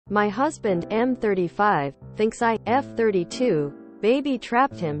My husband, M35, thinks I, F32, baby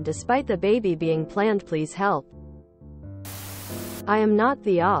trapped him despite the baby being planned. Please help. I am not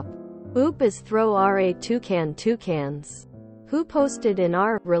the op. Oop is throw ra toucans. Who posted in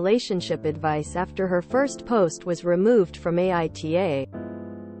our relationship advice after her first post was removed from AITA.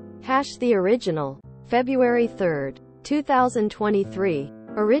 The original. February 3, 2023.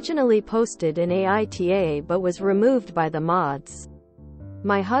 Originally posted in AITA but was removed by the mods.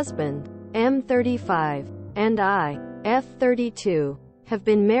 My husband, M35, and I, F32, have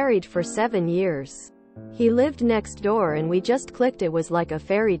been married for 7 years. He lived next door and we just clicked. It was like a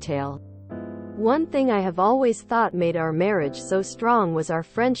fairy tale. One thing I have always thought made our marriage so strong was our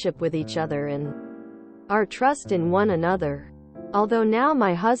friendship with each other and our trust in one another. Although now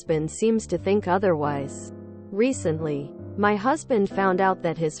my husband seems to think otherwise. Recently, my husband found out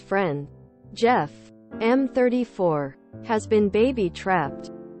that his friend, Jeff, M34, has been baby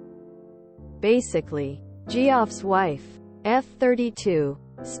trapped. Basically, Geoff's wife, F32,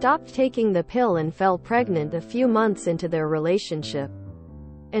 stopped taking the pill and fell pregnant a few months into their relationship,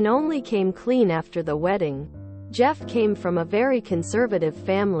 and only came clean after the wedding. Jeff came from a very conservative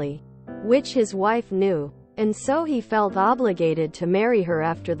family, which his wife knew, and so he felt obligated to marry her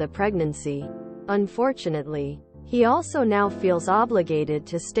after the pregnancy. Unfortunately, he also now feels obligated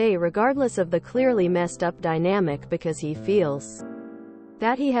to stay regardless of the clearly messed up dynamic because he feels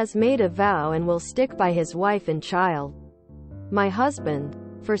that he has made a vow and will stick by his wife and child. My husband,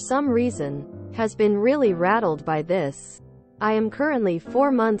 for some reason, has been really rattled by this. I am currently 4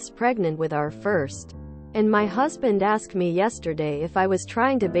 months pregnant with our first, and my husband asked me yesterday if I was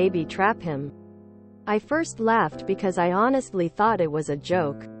trying to baby trap him. I first laughed because I honestly thought it was a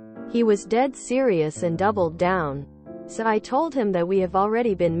joke. He was dead serious and doubled down. So I told him that we have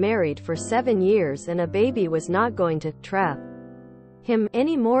already been married for 7 years and a baby was not going to trap him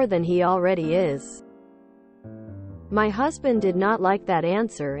any more than he already is. My husband did not like that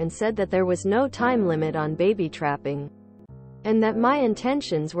answer and said that there was no time limit on baby trapping, and that my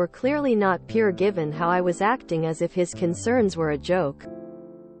intentions were clearly not pure given how I was acting as if his concerns were a joke.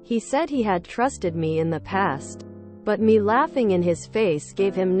 He said he had trusted me in the past, but me laughing in his face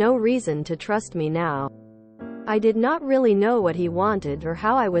gave him no reason to trust me now. I did not really know what he wanted or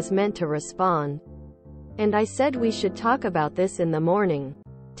how I was meant to respond, and I said we should talk about this in the morning.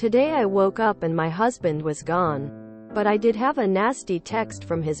 Today I woke up and my husband was gone, but I did have a nasty text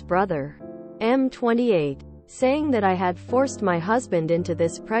from his brother, M28, saying that I had forced my husband into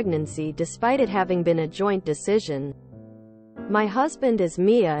this pregnancy despite it having been a joint decision. My husband is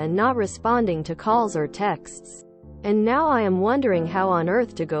Mia and not responding to calls or texts. And now I am wondering how on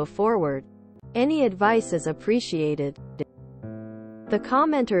earth to go forward. Any advice is appreciated. The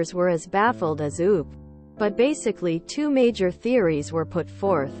commenters were as baffled as oop. But basically 2 major theories were put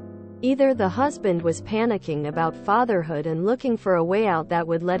forth. Either the husband was panicking about fatherhood and looking for a way out that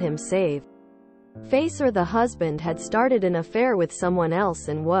would let him save face, or the husband had started an affair with someone else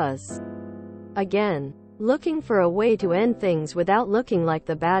and was, again, looking for a way to end things without looking like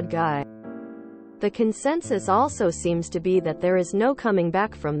the bad guy. The consensus also seems to be that there is no coming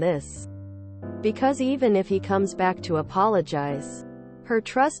back from this, because even if he comes back to apologize, her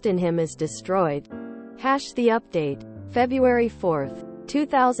trust in him is destroyed. The update. February 4,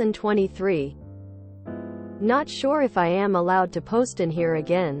 2023. Not sure if I am allowed to post in here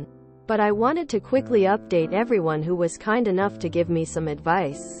again, but I wanted to quickly update everyone who was kind enough to give me some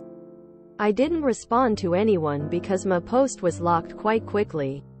advice. I didn't respond to anyone because my post was locked quite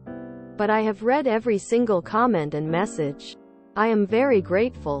quickly, but I have read every single comment and message. I am very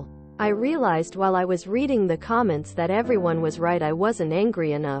grateful. I realized while I was reading the comments that everyone was right. I wasn't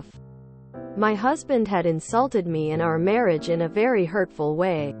angry enough. My husband had insulted me and our marriage in a very hurtful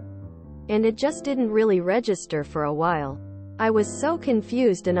way, and it just didn't really register for a while. I was so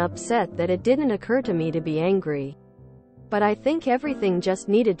confused and upset that it didn't occur to me to be angry. But I think everything just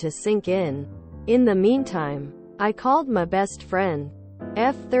needed to sink in. In the meantime, I called my best friend,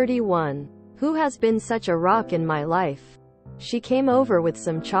 F31, who has been such a rock in my life. She came over with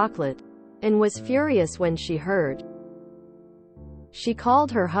some chocolate, and was furious when she heard. She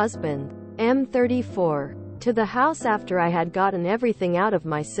called her husband, M34, to the house after I had gotten everything out of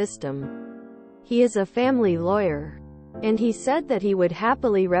my system. He is a family lawyer, and he said that he would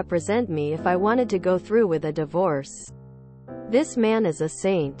happily represent me if I wanted to go through with a divorce. This man is a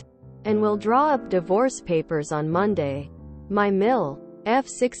saint, and will draw up divorce papers on Monday. My mill,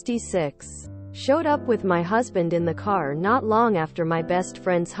 F66, showed up with my husband in the car not long after my best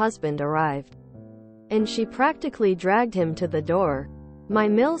friend's husband arrived, and she practically dragged him to the door. My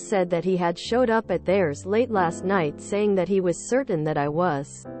mill said that he had showed up at theirs late last night saying that he was certain that I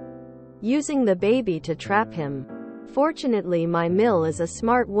was using the baby to trap him. Fortunately, my Mill is a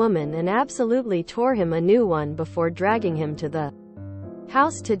smart woman and absolutely tore him a new one before dragging him to the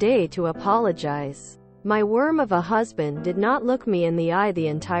house today to apologize. My worm of a husband did not look me in the eye the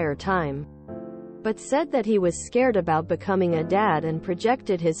entire time, but said that he was scared about becoming a dad and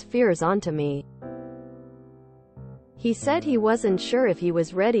projected his fears onto me. He said he wasn't sure if he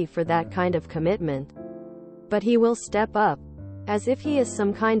was ready for that kind of commitment, but he will step up, as if he is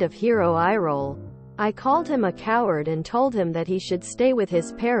some kind of hero. Eye roll. I called him a coward and told him that he should stay with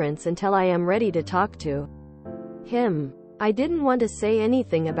his parents until I am ready to talk to him. I didn't want to say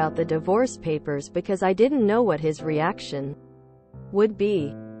anything about the divorce papers because I didn't know what his reaction would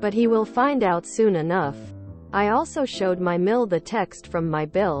be, but he will find out soon enough. I also showed my Mill the text from my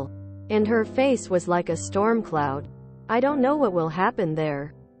bill, and her face was like a storm cloud. I don't know what will happen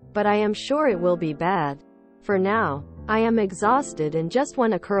there, but I am sure it will be bad. For now, I am exhausted and just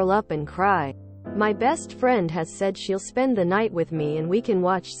want to curl up and cry. My best friend has said she'll spend the night with me and we can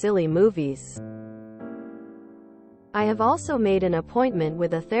watch silly movies. I have also made an appointment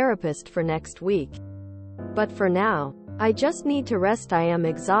with a therapist for next week. But for now, I just need to rest. I am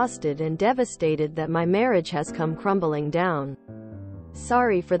exhausted and devastated that my marriage has come crumbling down.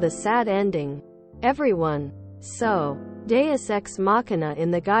 Sorry for the sad ending, everyone. So, Deus ex machina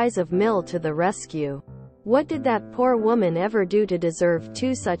in the guise of Mill to the rescue. What did that poor woman ever do to deserve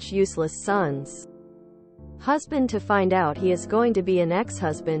two such useless sons? Husband to find out he is going to be an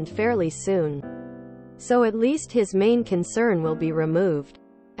ex-husband fairly soon. So at least his main concern will be removed,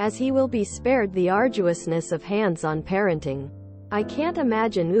 as he will be spared the arduousness of hands-on parenting. I can't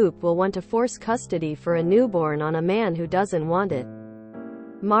imagine Oop will want to force custody for a newborn on a man who doesn't want it.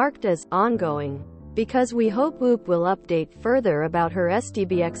 Marked as ongoing, because we hope Oop will update further about her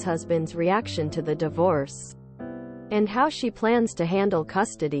STB ex-husband's reaction to the divorce, and how she plans to handle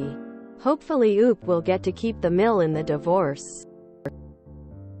custody. Hopefully Oop will get to keep the Mill in the divorce.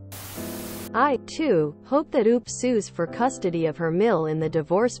 I, too, hope that Oop sues for custody of her Mill in the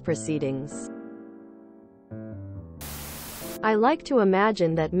divorce proceedings. I like to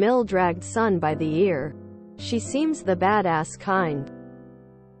imagine that Mill dragged son by the ear. She seems the badass kind.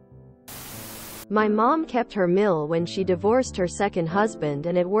 My mom kept her Mill when she divorced her second husband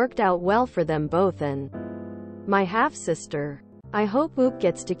and it worked out well for them both and my half-sister. I hope Oop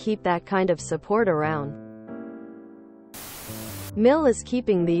gets to keep that kind of support around. Mill is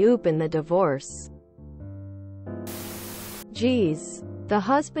keeping the Oop in the divorce. Geez. The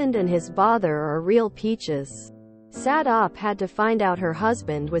husband and his bother are real peaches. Sad Op had to find out her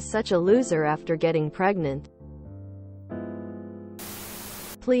husband was such a loser after getting pregnant.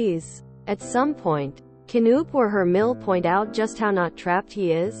 Please. At some point, can Oop or her Mill point out just how not trapped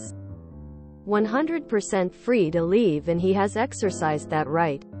he is? 100% free to leave and he has exercised that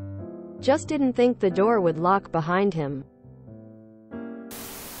right. Just didn't think the door would lock behind him.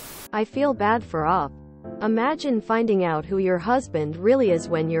 I feel bad for Op. Imagine finding out who your husband really is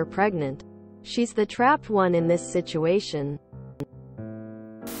when you're pregnant. She's the trapped one in this situation.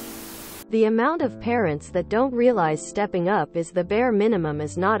 The amount of parents that don't realize stepping up is the bare minimum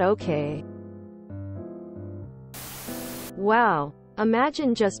is not okay. Wow.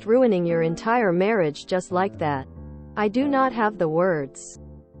 Imagine just ruining your entire marriage just like that. I do not have the words.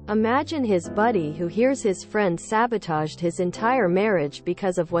 Imagine his buddy who hears his friend sabotaged his entire marriage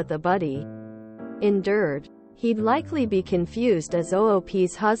because of what the buddy endured. He'd likely be confused as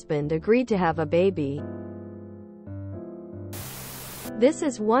OOP's husband agreed to have a baby. This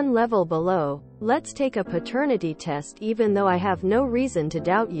is one level below. Let's take a paternity test even though I have no reason to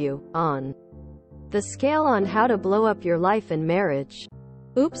doubt you, on the scale on how to blow up your life and marriage.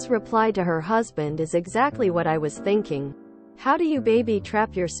 Oop's reply to her husband is exactly what I was thinking. How do you baby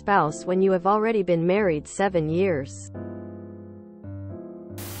trap your spouse when you have already been married 7 years?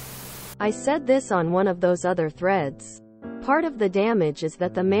 I said this on one of those other threads. Part of the damage is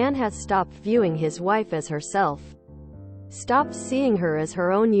that the man has stopped viewing his wife as herself. Stopped seeing her as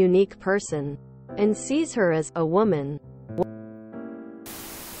her own unique person, and sees her as a woman.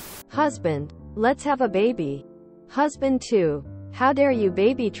 Husband, let's have a baby. Husband 2, how dare you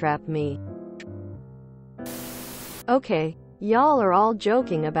baby trap me? Okay, y'all are all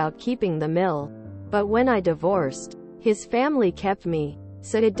joking about keeping the Mill, but when I divorced, his family kept me,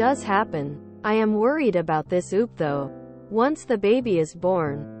 so it does happen. I am worried about this Oop though. Once the baby is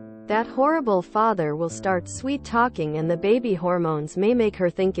born, that horrible father will start sweet talking and the baby hormones may make her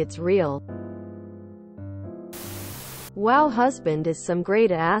think it's real. Wow, husband is some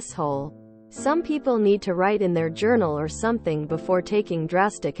great asshole. Some people need to write in their journal or something before taking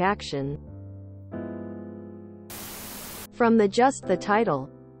drastic action. From just the title,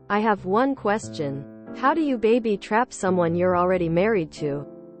 I have one question. How do you baby trap someone you're already married to?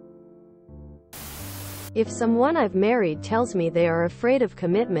 If someone I've married tells me they are afraid of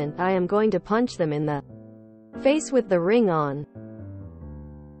commitment, I am going to punch them in the face with the ring on.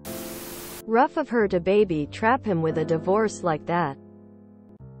 Rough of her to baby trap him with a divorce like that.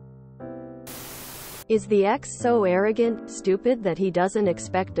 Is the ex so arrogant, stupid that he doesn't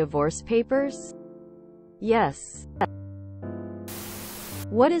expect divorce papers? Yes.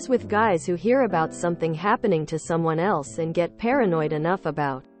 What is with guys who hear about something happening to someone else and get paranoid enough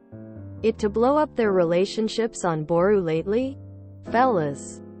about it to blow up their relationships on Boru lately?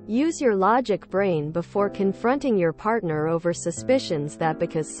 Fellas, use your logic brain before confronting your partner over suspicions that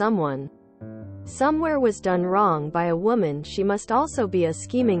because someone somewhere was done wrong by a woman, she must also be a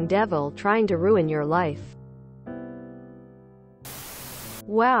scheming devil trying to ruin your life.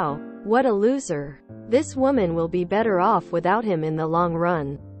 Wow, what a loser. This woman will be better off without him in the long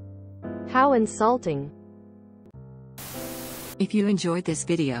run. How insulting. If you enjoyed this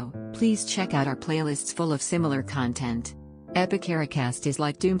video, please check out our playlists full of similar content. Epic Ericast is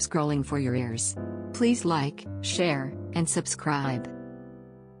like doom scrolling for your ears. Please like, share, and subscribe.